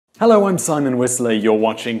Hello, I'm Simon Whistler, you're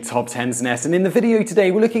watching TopTenzNet, and in the video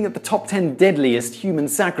today we're looking at the top 10 deadliest human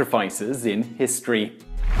sacrifices in history.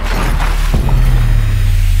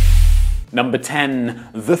 Number 10.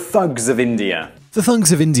 The Thugs of India. The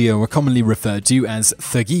thugs of India were commonly referred to as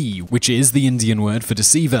Thuggi, which is the Indian word for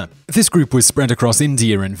deceiver. This group was spread across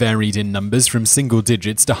India and varied in numbers from single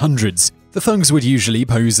digits to hundreds. The thugs would usually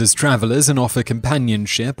pose as travelers and offer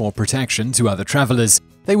companionship or protection to other travelers.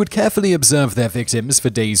 They would carefully observe their victims for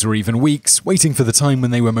days or even weeks, waiting for the time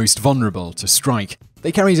when they were most vulnerable to strike.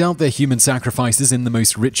 They carried out their human sacrifices in the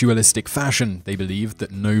most ritualistic fashion. They believed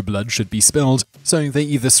that no blood should be spilled, so they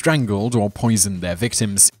either strangled or poisoned their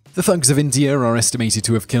victims. The thugs of India are estimated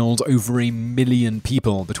to have killed over 1 million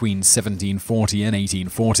people between 1740 and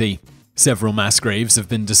 1840. Several mass graves have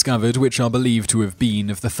been discovered which are believed to have been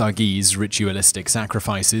of the Thuggis' ritualistic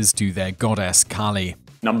sacrifices to their goddess Kali.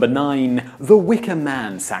 Number 9. The Wicker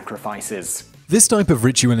Man Sacrifices. This type of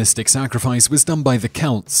ritualistic sacrifice was done by the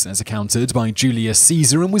Celts, as accounted by Julius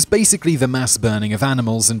Caesar, and was basically the mass burning of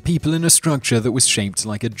animals and people in a structure that was shaped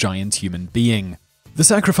like a giant human being. The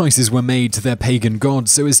sacrifices were made to their pagan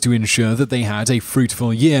gods so as to ensure that they had a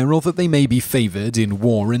fruitful year or that they may be favored in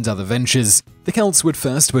war and other ventures. The Celts would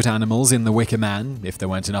first put animals in the Wicker Man. If there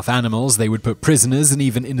weren't enough animals, they would put prisoners and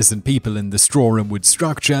even innocent people in the straw and wood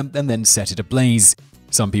structure and then set it ablaze.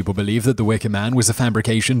 Some people believe that the Wicker Man was a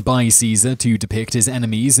fabrication by Caesar to depict his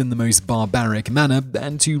enemies in the most barbaric manner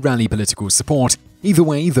and to rally political support. Either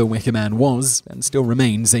way, the Wicker Man was, and still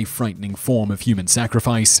remains, a frightening form of human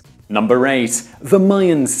sacrifice. Number 8. The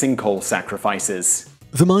Mayan Sinkhole Sacrifices.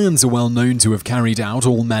 The Mayans are well known to have carried out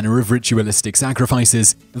all manner of ritualistic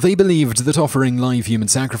sacrifices. They believed that offering live human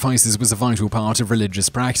sacrifices was a vital part of religious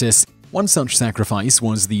practice. One such sacrifice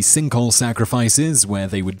was the Sinkhole sacrifices, where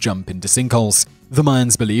they would jump into sinkholes. The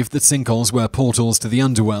Mayans believed that sinkholes were portals to the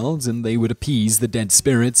underworld, and they would appease the dead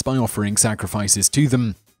spirits by offering sacrifices to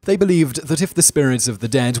them. They believed that if the spirits of the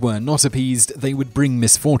dead were not appeased, they would bring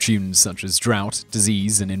misfortunes such as drought,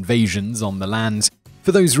 disease, and invasions on the land.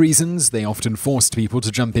 For those reasons, they often forced people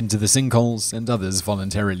to jump into the sinkholes, and others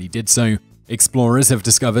voluntarily did so. Explorers have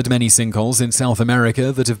discovered many sinkholes in South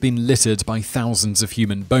America that have been littered by thousands of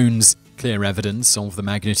human bones, clear evidence of the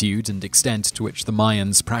magnitude and extent to which the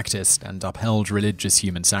Mayans practiced and upheld religious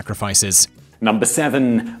human sacrifices. Number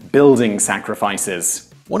 7. Building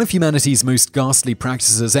Sacrifices. One of humanity's most ghastly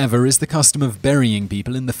practices ever is the custom of burying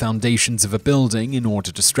people in the foundations of a building in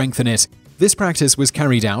order to strengthen it. This practice was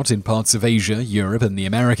carried out in parts of Asia, Europe, and the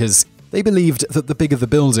Americas. They believed that the bigger the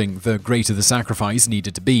building, the greater the sacrifice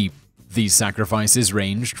needed to be. These sacrifices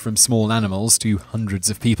ranged from small animals to hundreds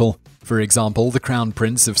of people. For example, the Crown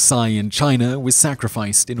Prince of Sai in China was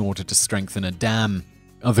sacrificed in order to strengthen a dam.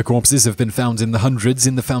 Other corpses have been found in the hundreds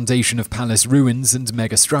in the foundation of palace ruins and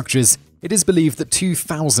megastructures. It is believed that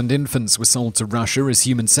 2,000 infants were sold to Russia as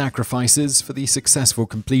human sacrifices for the successful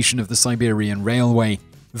completion of the Siberian Railway.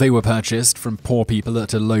 They were purchased from poor people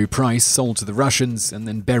at a low price, sold to the Russians, and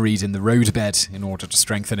then buried in the roadbed in order to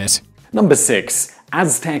strengthen it. Number 6.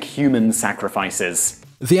 Aztec Human Sacrifices.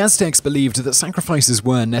 The Aztecs believed that sacrifices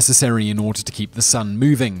were necessary in order to keep the sun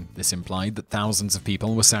moving. This implied that thousands of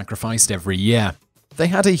people were sacrificed every year. They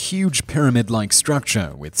had a huge pyramid-like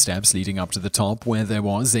structure, with steps leading up to the top where there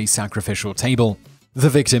was a sacrificial table. The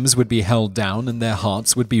victims would be held down and their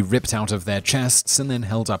hearts would be ripped out of their chests and then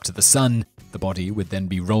held up to the sun. The body would then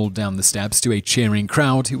be rolled down the steps to a cheering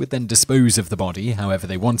crowd who would then dispose of the body however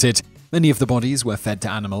they wanted. Many of the bodies were fed to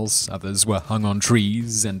animals, others were hung on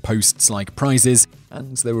trees and posts like prizes,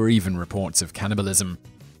 and there were even reports of cannibalism.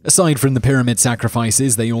 Aside from the pyramid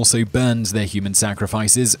sacrifices, they also burned their human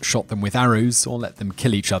sacrifices, shot them with arrows, or let them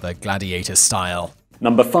kill each other gladiator style.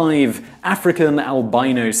 Number 5. African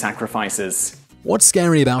Albino Sacrifices. What's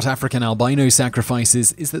scary about African albino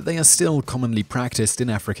sacrifices is that they are still commonly practiced in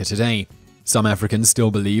Africa today. Some Africans still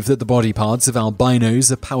believe that the body parts of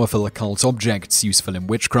albinos are powerful occult objects useful in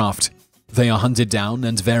witchcraft. They are hunted down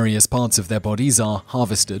and various parts of their bodies are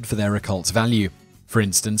harvested for their occult value. For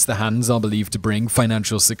instance, the hands are believed to bring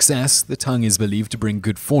financial success, the tongue is believed to bring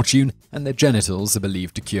good fortune, and their genitals are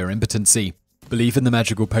believed to cure impotency. Belief in the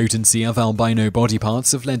magical potency of albino body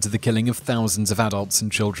parts have led to the killing of thousands of adults and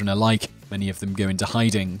children alike. Many of them go into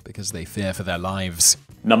hiding because they fear for their lives.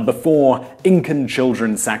 Number 4. Incan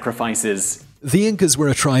Children Sacrifices. The Incas were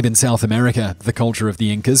a tribe in South America. The culture of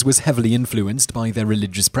the Incas was heavily influenced by their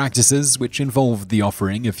religious practices, which involved the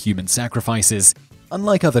offering of human sacrifices.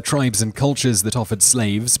 Unlike other tribes and cultures that offered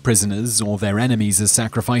slaves, prisoners, or their enemies as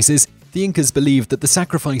sacrifices, The Incas believed that the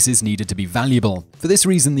sacrifices needed to be valuable. For this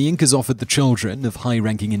reason, the Incas offered the children of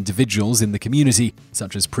high-ranking individuals in the community,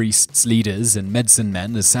 such as priests, leaders, and medicine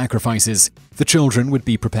men, as sacrifices. The children would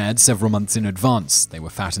be prepared several months in advance, they were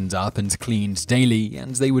fattened up and cleaned daily,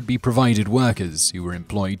 and they would be provided workers who were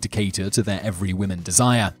employed to cater to their every whim and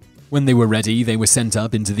desire. When they were ready, they were sent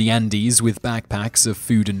up into the Andes with backpacks of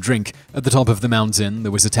food and drink. At the top of the mountain,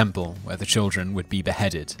 there was a temple where the children would be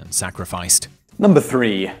beheaded and sacrificed. Number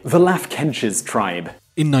 3. The Lafkenches Tribe.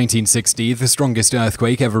 In 1960, the strongest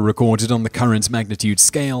earthquake ever recorded on the current magnitude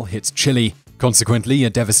scale hit Chile. Consequently, a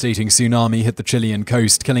devastating tsunami hit the Chilean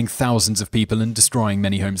coast, killing thousands of people and destroying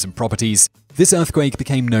many homes and properties. This earthquake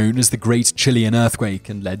became known as the Great Chilean Earthquake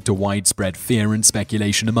and led to widespread fear and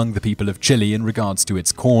speculation among the people of Chile in regards to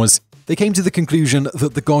its cause. They came to the conclusion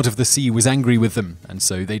that the god of the sea was angry with them, and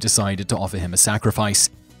so they decided to offer him a sacrifice.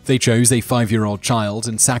 They chose a 5-year-old child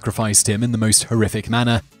and sacrificed him in the most horrific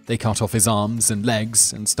manner. They cut off his arms and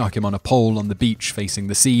legs and stuck him on a pole on the beach facing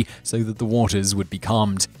the sea so that the waters would be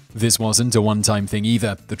calmed. This wasn't a one-time thing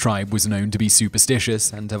either. The tribe was known to be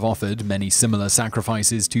superstitious and have offered many similar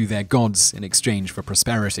sacrifices to their gods in exchange for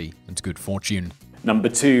prosperity and good fortune. Number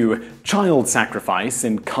 2. Child sacrifice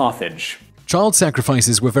in Carthage. Child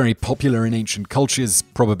sacrifices were very popular in ancient cultures,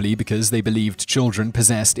 probably because they believed children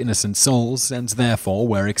possessed innocent souls and therefore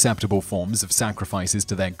were acceptable forms of sacrifices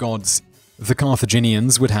to their gods. The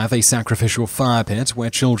Carthaginians would have a sacrificial fire pit where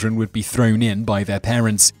children would be thrown in by their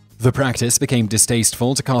parents. The practice became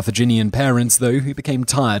distasteful to Carthaginian parents, though, who became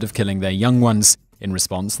tired of killing their young ones. In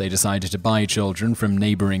response, they decided to buy children from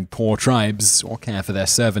neighboring poor tribes or care for their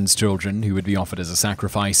servants' children who would be offered as a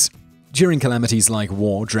sacrifice. During calamities like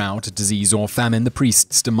war, drought, disease, or famine, the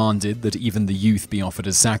priests demanded that even the youth be offered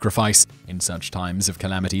as sacrifice. In such times of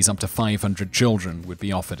calamities, up to 500 children would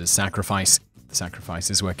be offered as sacrifice. The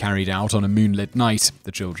sacrifices were carried out on a moonlit night.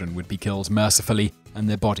 The children would be killed mercifully, and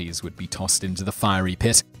their bodies would be tossed into the fiery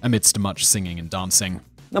pit, amidst much singing and dancing.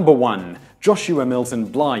 Number 1. Joshua Milton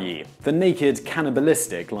Blahi, the naked,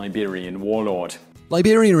 cannibalistic Liberian warlord.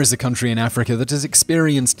 Liberia is a country in Africa that has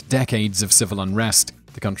experienced decades of civil unrest.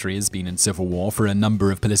 The country has been in civil war for a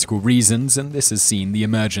number of political reasons, and this has seen the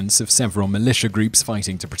emergence of several militia groups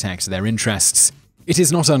fighting to protect their interests. It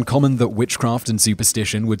is not uncommon that witchcraft and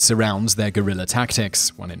superstition would surround their guerrilla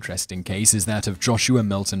tactics. One interesting case is that of Joshua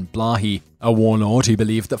Milton Blahi, a warlord who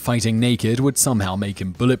believed that fighting naked would somehow make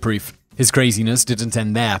him bulletproof. His craziness didn't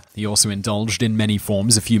end there. He also indulged in many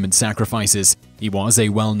forms of human sacrifices. He was a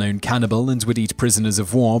well-known cannibal and would eat prisoners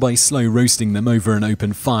of war by slow roasting them over an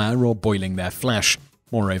open fire or boiling their flesh.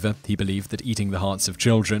 Moreover, he believed that eating the hearts of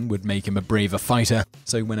children would make him a braver fighter,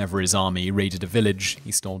 so whenever his army raided a village,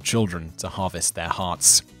 he stole children to harvest their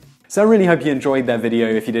hearts. So I really hope you enjoyed that video.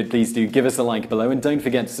 If you did, please do give us a like below, and don't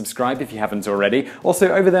forget to subscribe if you haven't already.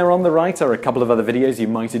 Also, over there on the right are a couple of other videos you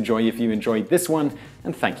might enjoy if you enjoyed this one,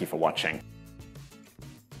 and thank you for watching.